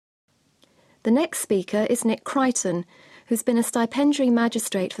The next speaker is Nick Crichton, who's been a stipendiary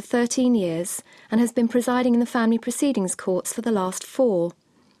magistrate for 13 years and has been presiding in the family proceedings courts for the last 4.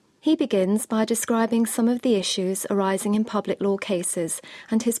 He begins by describing some of the issues arising in public law cases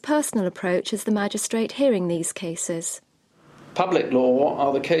and his personal approach as the magistrate hearing these cases. Public law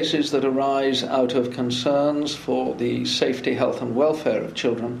are the cases that arise out of concerns for the safety, health and welfare of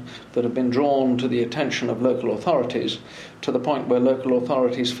children that have been drawn to the attention of local authorities to the point where local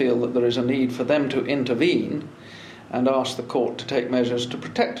authorities feel that there is a need for them to intervene and ask the court to take measures to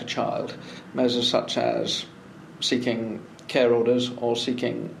protect a child, measures such as seeking care orders or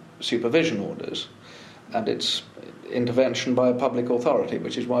seeking supervision orders. And it's intervention by a public authority,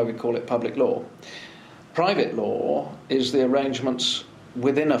 which is why we call it public law. Private law is the arrangements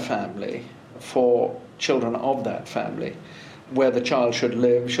within a family for children of that family, where the child should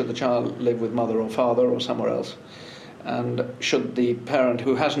live. Should the child live with mother or father or somewhere else? And should the parent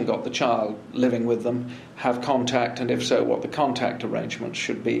who hasn't got the child living with them have contact, and if so, what the contact arrangements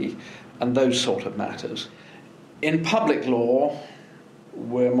should be, and those sort of matters. In public law,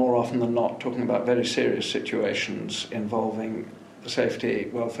 we're more often than not talking about very serious situations involving the safety,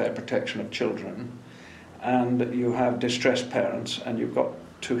 welfare, protection of children, and you have distressed parents, and you've got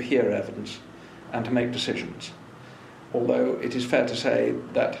to hear evidence and to make decisions. Although it is fair to say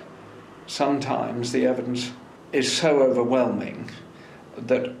that sometimes the evidence is so overwhelming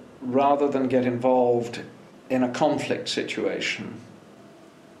that rather than get involved in a conflict situation,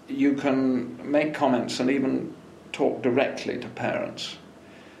 you can make comments and even talk directly to parents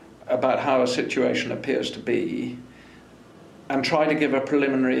about how a situation appears to be and try to give a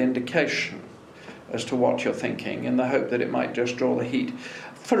preliminary indication as to what you're thinking in the hope that it might just draw the heat.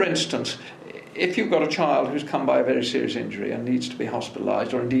 For instance, if you've got a child who's come by a very serious injury and needs to be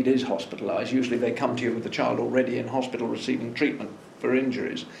hospitalised, or indeed is hospitalised, usually they come to you with the child already in hospital receiving treatment for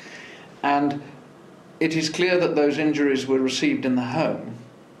injuries, and it is clear that those injuries were received in the home,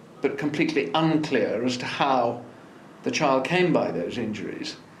 but completely unclear as to how the child came by those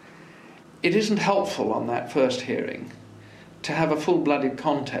injuries, it isn't helpful on that first hearing to have a full-blooded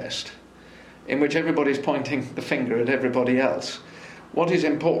contest in which everybody's pointing the finger at everybody else. What is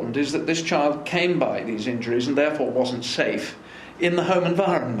important is that this child came by these injuries and therefore wasn't safe in the home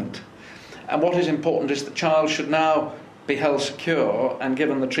environment. And what is important is the child should now be held secure and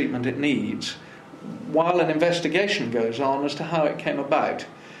given the treatment it needs while an investigation goes on as to how it came about.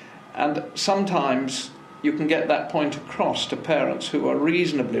 And sometimes you can get that point across to parents who are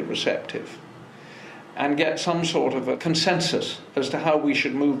reasonably receptive and get some sort of a consensus as to how we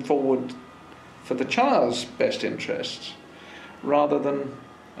should move forward for the child's best interests, rather than,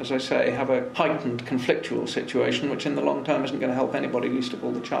 as I say, have a heightened conflictual situation which in the long term isn't going to help anybody, least of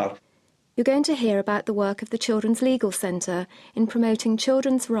all the child. You're going to hear about the work of the Children's Legal Centre in promoting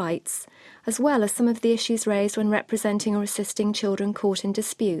children's rights, as well as some of the issues raised when representing or assisting children caught in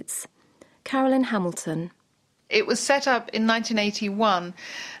disputes. Carolyn Hamilton. It was set up in 1981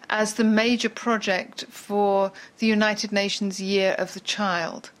 as the major project for the United Nations Year of the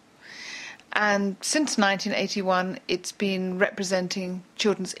Child. And since 1981, it's been representing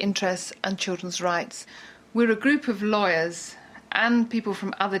children's interests and children's rights. We're a group of lawyers and people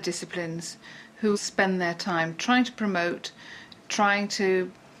from other disciplines who spend their time trying to promote, trying to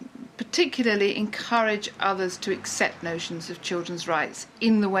particularly encourage others to accept notions of children's rights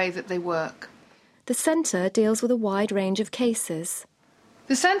in the way that they work. The centre deals with a wide range of cases.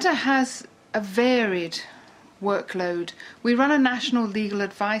 The centre has a varied workload. We run a national legal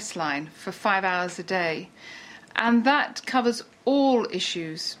advice line for 5 hours a day, and that covers all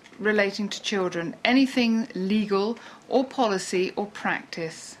issues relating to children, anything legal or policy or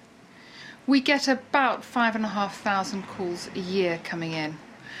practice. We get about 5,500 calls a year coming in.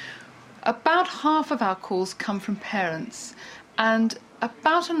 About half of our calls come from parents, and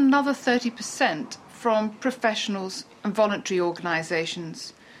about another 30% from professionals and voluntary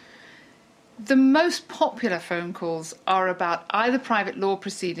organisations. The most popular phone calls are about either private law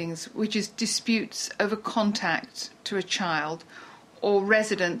proceedings, which is disputes over contact to a child, or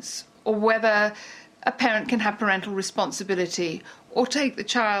residence, or whether a parent can have parental responsibility, or take the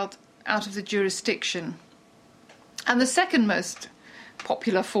child out of the jurisdiction. And the second most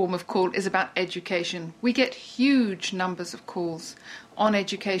popular form of call is about education. We get huge numbers of calls on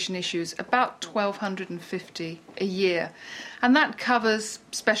education issues, about 1,250 a year. And that covers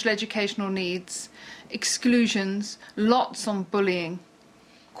special educational needs, exclusions, lots on bullying,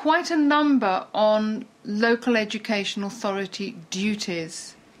 quite a number on local education authority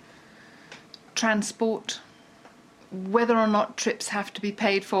duties, transport, whether or not trips have to be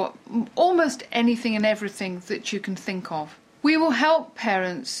paid for, almost anything and everything that you can think of. We will help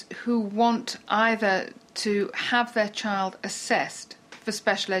parents who want either to have their child assessed for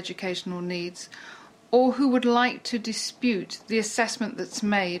special educational needs or who would like to dispute the assessment that's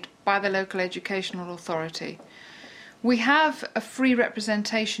made by the local educational authority. We have a free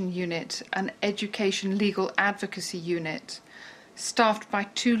representation unit, an education legal advocacy unit, staffed by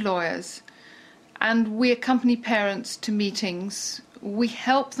 2 lawyers, and we accompany parents to meetings. We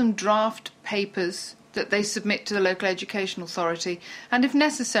help them draft papers that they submit to the local education authority, and if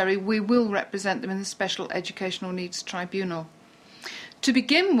necessary, we will represent them in the Special Educational Needs Tribunal. To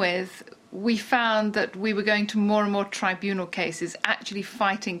begin with, we found that we were going to more and more tribunal cases, actually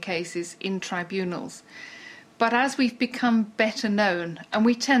fighting cases in tribunals. But as we've become better known, and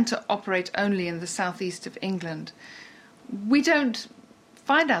we tend to operate only in the southeast of England, we don't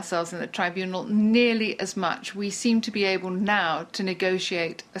find ourselves in the tribunal nearly as much. We seem to be able now to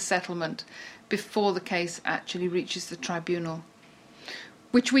negotiate a settlement before the case actually reaches the tribunal,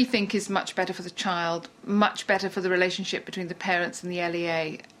 which we think is much better for the child, much better for the relationship between the parents and the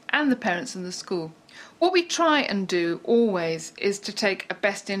LEA and the parents and the school. What we try and do always is to take a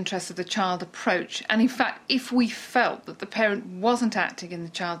best interest of the child approach, and in fact, if we felt that the parent wasn't acting in the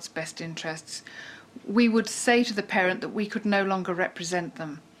child's best interests, we would say to the parent that we could no longer represent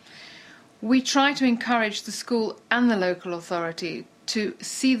them. We try to encourage the school and the local authority to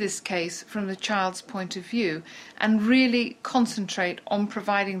see this case from the child's point of view and really concentrate on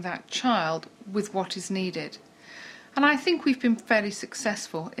providing that child with what is needed. And I think we've been fairly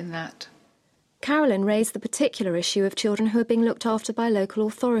successful in that. Carolyn raised the particular issue of children who are being looked after by local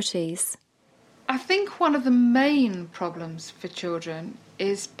authorities. I think one of the main problems for children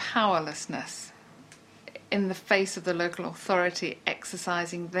is powerlessness in the face of the local authority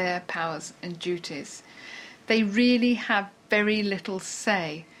exercising their powers and duties. They really have very little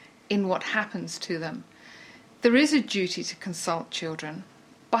say in what happens to them. There is a duty to consult children,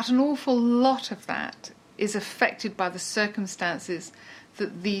 but an awful lot of that is affected by the circumstances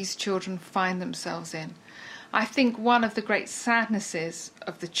that these children find themselves in. I think one of the great sadnesses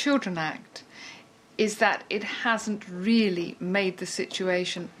of the Children Act is that it hasn't really made the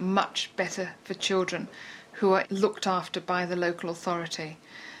situation much better for children who are looked after by the local authority.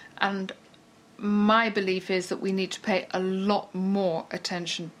 And my belief is that we need to pay a lot more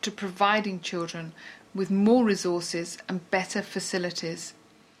attention to providing children with more resources and better facilities.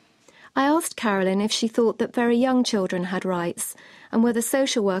 I asked Carolyn if she thought that very young children had rights and whether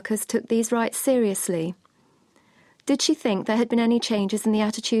social workers took these rights seriously. Did she think there had been any changes in the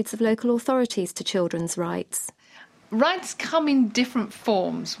attitudes of local authorities to children's rights? Rights come in different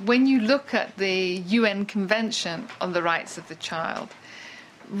forms. When you look at the UN Convention on the Rights of the Child,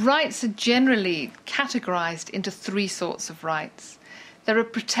 rights are generally categorised into 3 sorts of rights. There are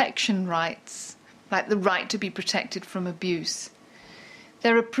protection rights, like the right to be protected from abuse.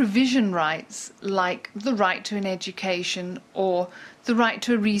 There are provision rights, like the right to an education or the right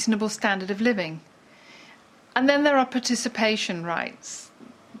to a reasonable standard of living. And then there are participation rights,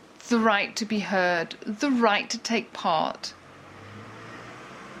 the right to be heard, the right to take part.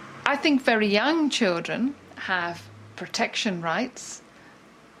 I think very young children have protection rights.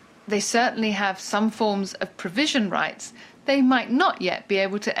 They certainly have some forms of provision rights. They might not yet be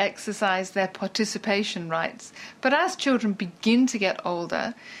able to exercise their participation rights. But as children begin to get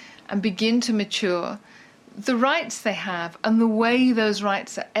older and begin to mature, the rights they have and the way those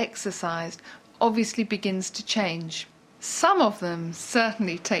rights are exercised obviously begins to change. Some of them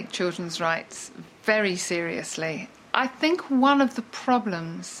certainly take children's rights very seriously. I think one of the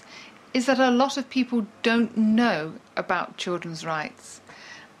problems is that a lot of people don't know about children's rights,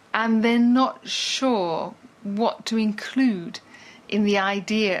 and they're not sure what to include in the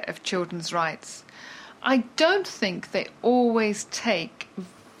idea of children's rights. I don't think they always take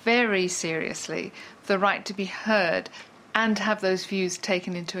very seriously the right to be heard and have those views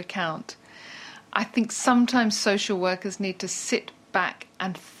taken into account. I think sometimes social workers need to sit back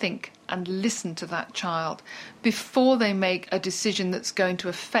and think and listen to that child before they make a decision that's going to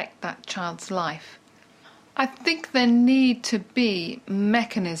affect that child's life. I think there need to be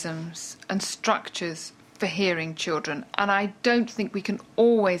mechanisms and structures for hearing children, and I don't think we can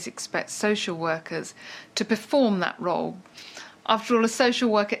always expect social workers to perform that role. After all, a social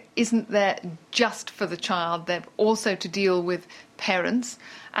worker isn't there just for the child. They're also to deal with parents,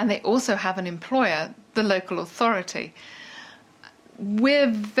 and they also have an employer, the local authority. We're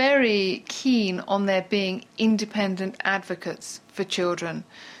very keen on there being independent advocates for children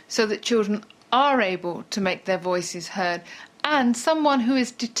so that children are able to make their voices heard, and someone who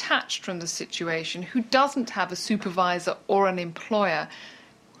is detached from the situation, who doesn't have a supervisor or an employer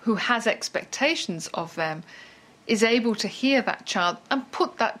who has expectations of them, is able to hear that child and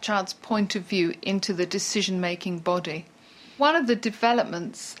put that child's point of view into the decision-making body. One of the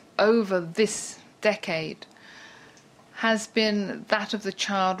developments over this decade has been that of the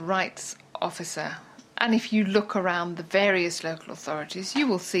child rights officer. And if you look around the various local authorities, you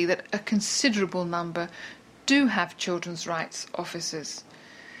will see that a considerable number do have children's rights officers.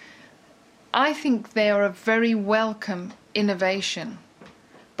 I think they are a very welcome innovation,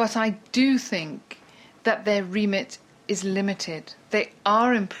 but I do think that their remit is limited. They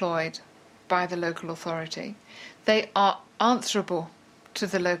are employed by the local authority. They are answerable to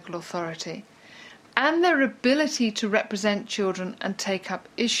the local authority. And their ability to represent children and take up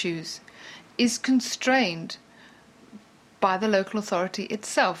issues is constrained by the local authority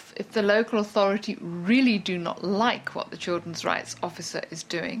itself. If the local authority really do not like what the children's rights officer is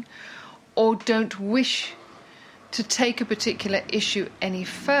doing, or don't wish to take a particular issue any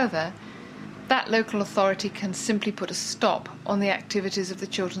further, that local authority can simply put a stop on the activities of the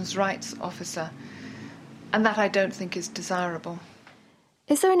children's rights officer. And that I don't think is desirable.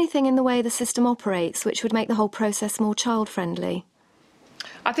 Is there anything in the way the system operates which would make the whole process more child-friendly?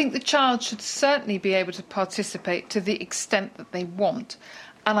 I think the child should certainly be able to participate to the extent that they want.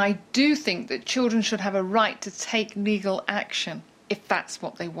 And I do think that children should have a right to take legal action if that's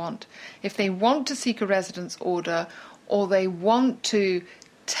what they want. If they want to seek a residence order or they want to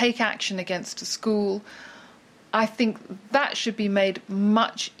take action against a school, I think that should be made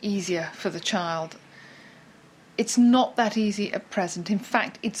much easier for the child. It's not that easy at present. In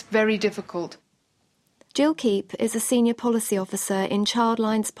fact, it's very difficult. Jill Keep is a Senior Policy Officer in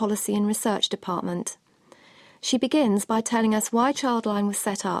Childline's Policy and Research Department. She begins by telling us why Childline was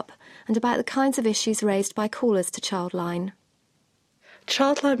set up and about the kinds of issues raised by callers to Childline.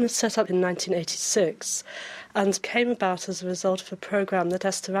 Childline was set up in 1986 and came about as a result of a programme that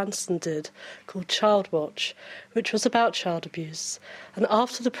Esther Rantzen did called Childwatch, which was about child abuse. And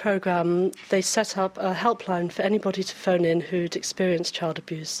after the programme, they set up a helpline for anybody to phone in who'd experienced child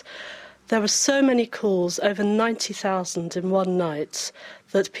abuse. There were so many calls, over 90,000 in one night,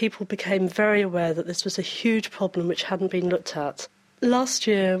 that people became very aware that this was a huge problem which hadn't been looked at. Last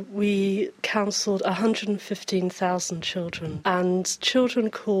year, we counselled 115,000 children, and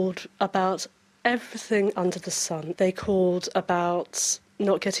children called about everything under the sun. They called about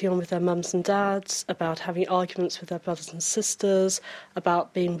not getting on with their mums and dads, about having arguments with their brothers and sisters,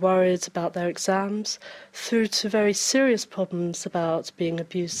 about being worried about their exams, through to very serious problems about being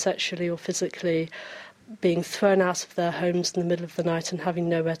abused sexually or physically, being thrown out of their homes in the middle of the night and having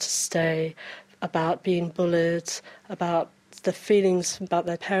nowhere to stay, about being bullied, about the feelings about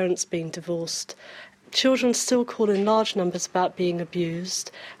their parents being divorced. Children still call in large numbers about being abused,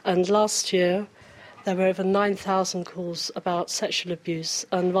 and last year there were over 9,000 calls about sexual abuse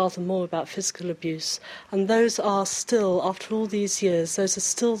and rather more about physical abuse. And those are still, after all these years, those are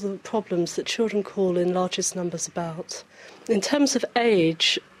still the problems that children call in largest numbers about. In terms of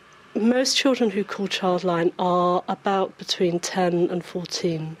age, most children who call Childline are about between 10 and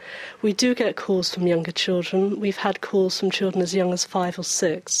 14. We do get calls from younger children. We've had calls from children as young as 5 or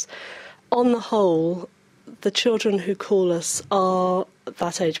 6. On the whole, the children who call us are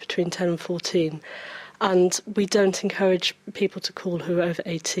that age, between 10 and 14. And we don't encourage people to call who are over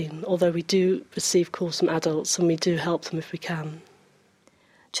 18, although we do receive calls from adults and we do help them if we can.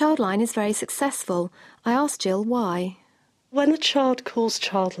 Childline is very successful. I asked Jill why. When a child calls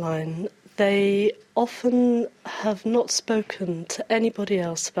Childline, they often have not spoken to anybody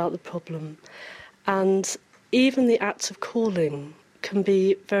else about the problem. And even the act of calling can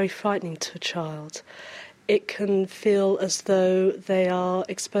be very frightening to a child. It can feel as though they are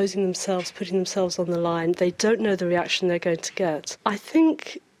exposing themselves, putting themselves on the line. They don't know the reaction they're going to get. I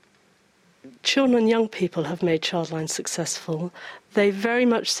think children and young people have made Childline successful. They very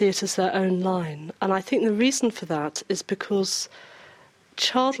much see it as their own line. And I think the reason for that is because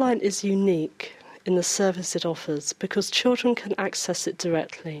Childline is unique in the service it offers, because children can access it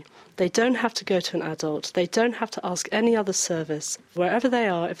directly. They don't have to go to an adult. They don't have to ask any other service. Wherever they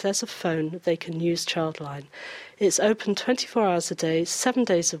are, if there's a phone, they can use Childline. It's open 24 hours a day, 7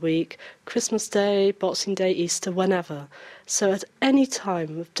 days a week, Christmas Day, Boxing Day, Easter, whenever. So at any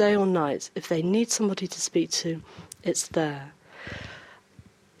time of day or night, if they need somebody to speak to, it's there.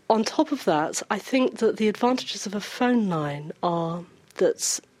 On top of that, I think that the advantages of a phone line are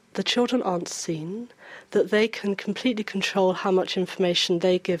that the children aren't seen, that they can completely control how much information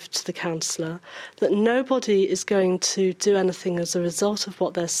they give to the counsellor, that nobody is going to do anything as a result of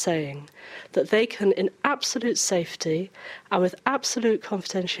what they're saying, that they can, in absolute safety and with absolute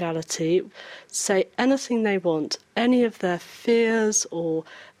confidentiality, say anything they want, any of their fears or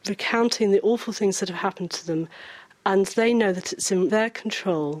recounting the awful things that have happened to them, and they know that it's in their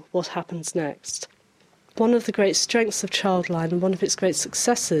control what happens next. One of the great strengths of Childline and one of its great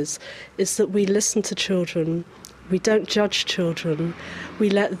successes is that we listen to children. We don't judge children. We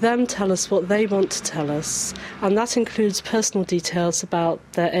let them tell us what they want to tell us, and that includes personal details about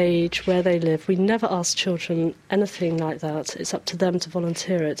their age, where they live. We never ask children anything like that. It's up to them to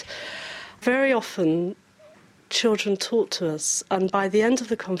volunteer it. Very often, children talk to us, and by the end of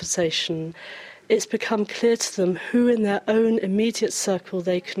the conversation, it's become clear to them who in their own immediate circle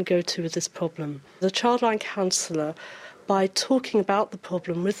they can go to with this problem. The Childline counsellor, by talking about the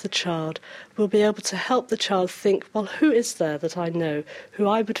problem with the child, will be able to help the child think, well, who is there that I know, who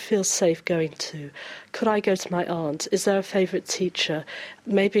I would feel safe going to? Could I go to my aunt? Is there a favourite teacher?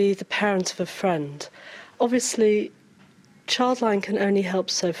 Maybe the parent of a friend? Obviously, Childline can only help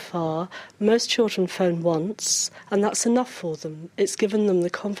so far. Most children phone once, and that's enough for them. It's given them the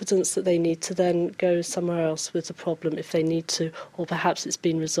confidence that they need to then go somewhere else with the problem if they need to, or perhaps it's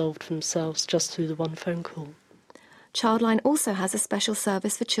been resolved for themselves just through the one phone call. Childline also has a special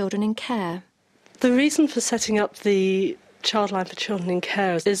service for children in care. The reason for setting up the Childline for Children in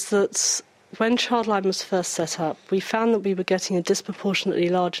Care is that when Childline was first set up, we found that we were getting a disproportionately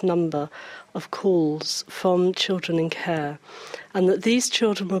large number of calls from children in care, and that these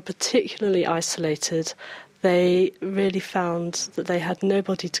children were particularly isolated. They really found that they had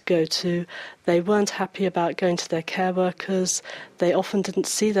nobody to go to. They weren't happy about going to their care workers. They often didn't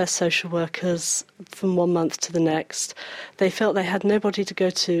see their social workers from 1 month to the next. They felt they had nobody to go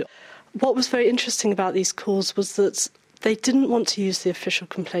to. What was very interesting about these calls was that they didn't want to use the official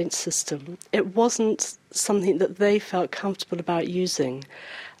complaint system. It wasn't something that they felt comfortable about using.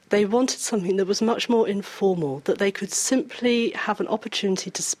 They wanted something that was much more informal, that they could simply have an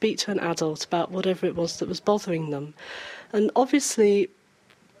opportunity to speak to an adult about whatever it was that was bothering them. And obviously,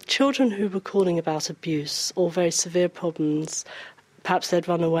 children who were calling about abuse or very severe problems, perhaps they'd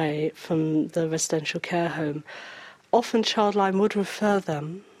run away from the residential care home, often Childline would refer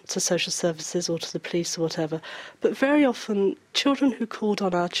them to social services or to the police or whatever. But very often, children who called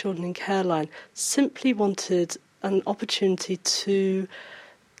on our Children in Care line simply wanted an opportunity to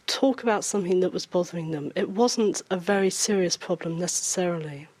talk about something that was bothering them. It wasn't a very serious problem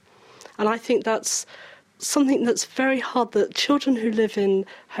necessarily. And I think that's something that's very hard, that children who live in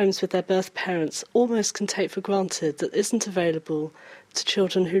homes with their birth parents almost can take for granted, that isn't available to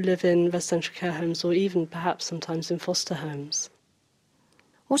children who live in residential care homes or even perhaps sometimes in foster homes.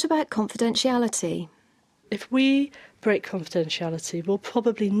 What about confidentiality? If we break confidentiality, we'll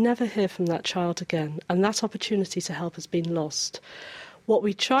probably never hear from that child again, and that opportunity to help has been lost. What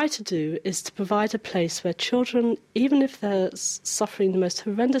we try to do is to provide a place where children, even if they're suffering the most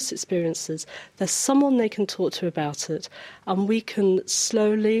horrendous experiences, there's someone they can talk to about it, and we can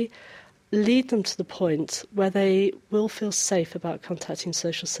slowly lead them to the point where they will feel safe about contacting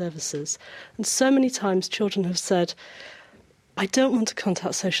social services. And so many times children have said, I don't want to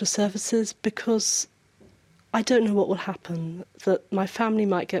contact social services because I don't know what will happen, that my family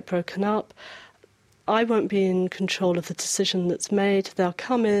might get broken up. I won't be in control of the decision that's made. They'll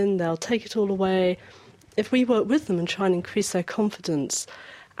come in, they'll take it all away. If we work with them and try and increase their confidence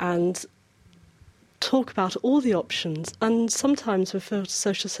and talk about all the options, and sometimes referral to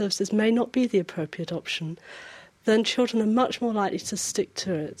social services may not be the appropriate option, then children are much more likely to stick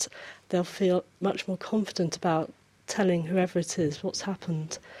to it. They'll feel much more confident about telling whoever it is what's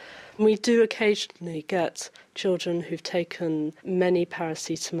happened. We do occasionally get children who've taken many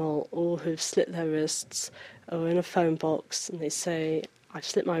paracetamol or who've slit their wrists or in a phone box, and they say, I've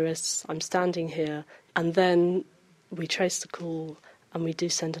slit my wrists, I'm standing here, and then we trace the call and we do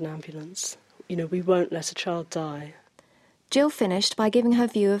send an ambulance. You know, we won't let a child die. Jill finished by giving her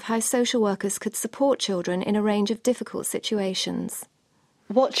view of how social workers could support children in a range of difficult situations.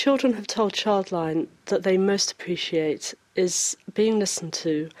 What children have told Childline that they most appreciate is being listened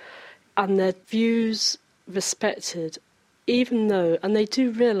to and their views respected, even though, and they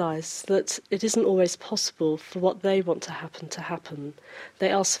do realise that it isn't always possible for what they want to happen.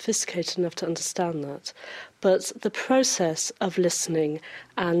 They are sophisticated enough to understand that. But the process of listening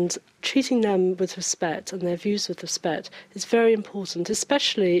and treating them with respect and their views with respect is very important,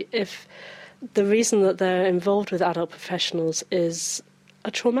 especially if the reason that they're involved with adult professionals is a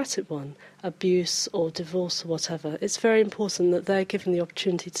traumatic one, abuse or divorce or whatever. It's very important that they're given the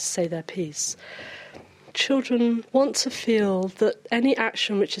opportunity to say their piece. Children want to feel that any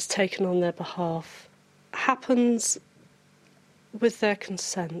action which is taken on their behalf happens with their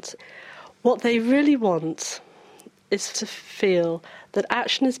consent. What they really want is to feel that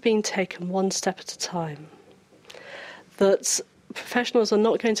action is being taken one step at a time, that professionals are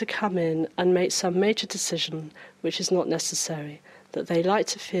not going to come in and make some major decision which is not necessary, that they like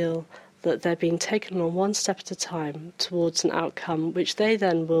to feel that they're being taken on one step at a time towards an outcome which they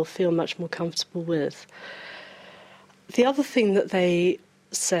then will feel much more comfortable with. The other thing that they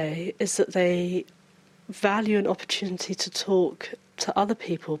say is that they value an opportunity to talk to other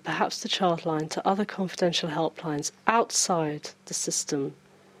people, perhaps the Childline, to other confidential helplines outside the system,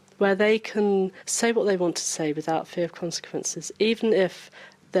 where they can say what they want to say without fear of consequences, even if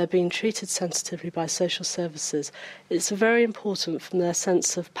they're being treated sensitively by social services. It's very important from their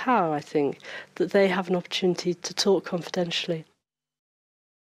sense of power, I think, that they have an opportunity to talk confidentially.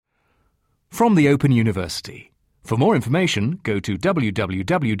 From the Open University. For more information, go to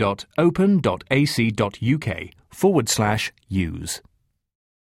www.open.ac.uk/use.